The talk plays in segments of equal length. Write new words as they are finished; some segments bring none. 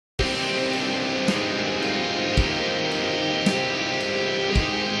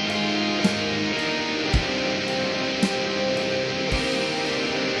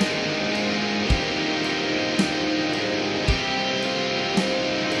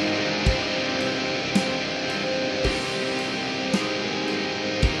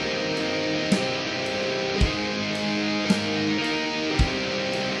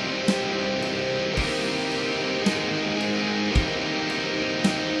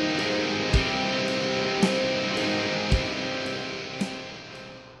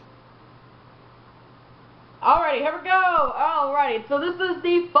here we go. Alrighty, so this is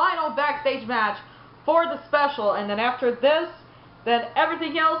the final backstage match for the special, and then after this, then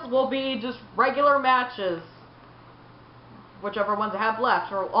everything else will be just regular matches. Whichever ones I have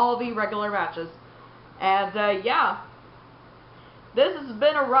left will all be regular matches. And yeah, this has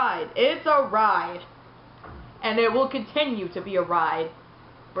been a ride. It's a ride, and it will continue to be a ride,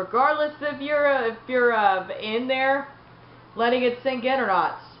 regardless if you're in there, letting it sink in or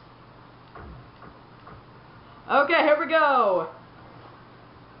not. Okay, here we go.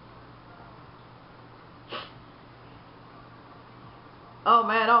 Oh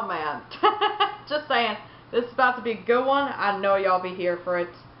man, oh man. Just saying, this is about to be a good one. I know y'all be here for it.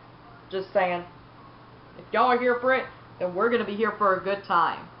 Just saying. If y'all are here for it, then we're going to be here for a good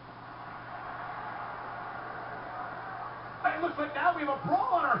time. It looks like now we have a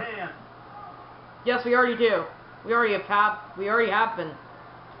brawl on our hands. Yes, we already do. We already have been.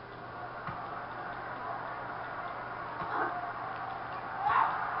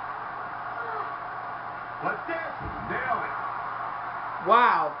 What's this? Nailed it.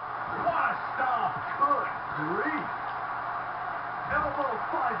 Wow. What a stop. Good grief. Elbow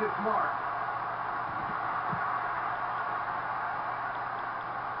finds its mark.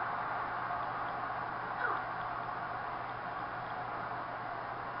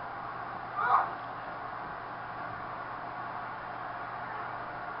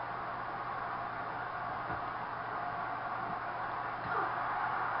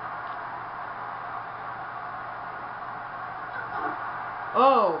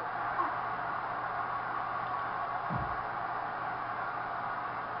 Oh.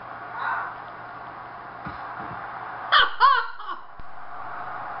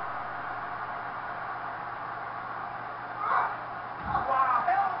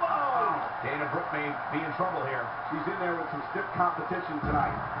 Dana Brooke may be in trouble here. She's in there with some stiff competition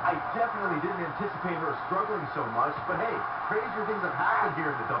tonight. I definitely didn't anticipate her struggling so much, but hey, crazier things have happened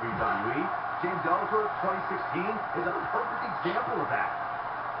here in the WWE. James Ellsworth 2016 is a perfect example of that.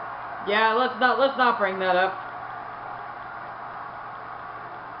 Yeah, let's not bring that up.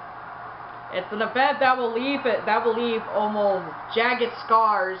 It's an event that will leave almost jagged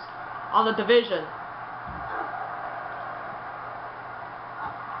scars on the division.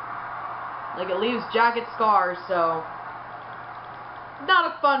 Like, it leaves jagged scars, so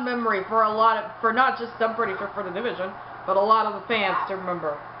not a fun memory for not just, I'm pretty sure, for the division, but a lot of the fans to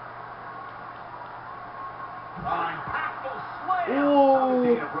remember. Impactful slam. Ooh.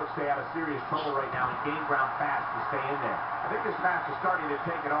 Dana Brooke stay out of serious trouble right now and gain ground fast to stay in there. I think this match is starting to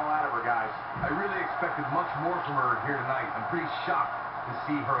take it all out of her, guys. I really expected much more from her here tonight. I'm pretty shocked to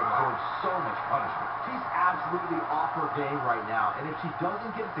see her absorb so much punishment. She's absolutely off her game right now, and if she doesn't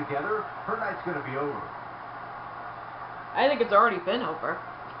get it together, her night's going to be over. I think it's already been over.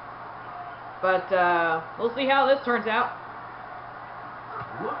 But we'll see how this turns out.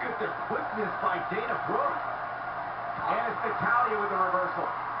 Look at the quickness by Dana Brooke. And it's Natalia with the reversal.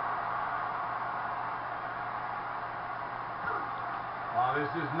 Oh,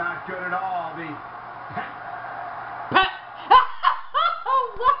 this is not good at all.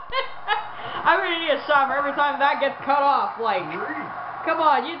 What? I'm gonna need a shot for every time that gets cut off. Like, come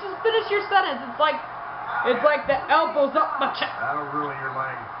on, you just finish your sentence. It's like the elbows up my chest. That'll ruin your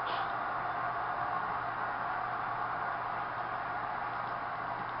leg.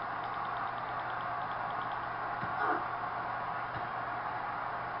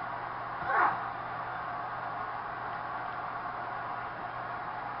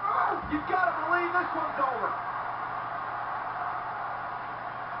 You gotta believe this one's over.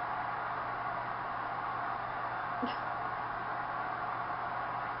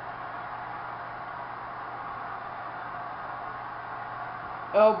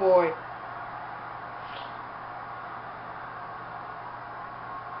 Oh boy.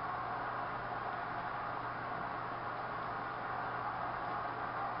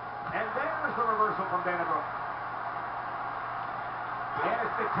 And there's the reversal from Dana Brooke. And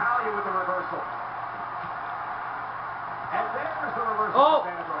it's Natalia with the reversal. And there's the reversal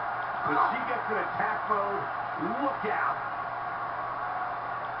from Dana Brooke. When she gets in attack mode, look out.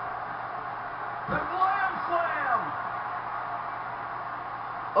 The glam slam!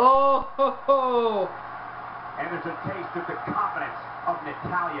 Oh ho ho. And there's a taste of the confidence of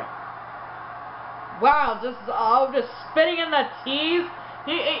Natalia. Wow, just spitting in the teeth.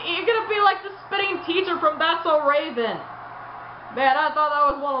 You're gonna be like the spitting teacher from That's So Raven. Man, I thought that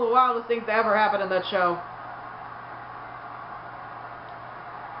was one of the wildest things that ever happened in that show.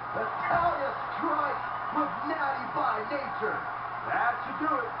 Natalia strikes with natty by nature. That should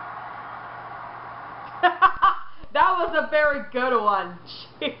do it. That was a very good one.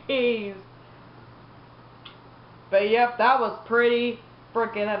 Jeez. But yep, that was pretty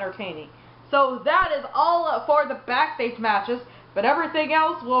freaking entertaining. So that is all for the backstage matches, but everything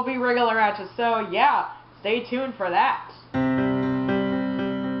else will be regular matches. So yeah, stay tuned for that.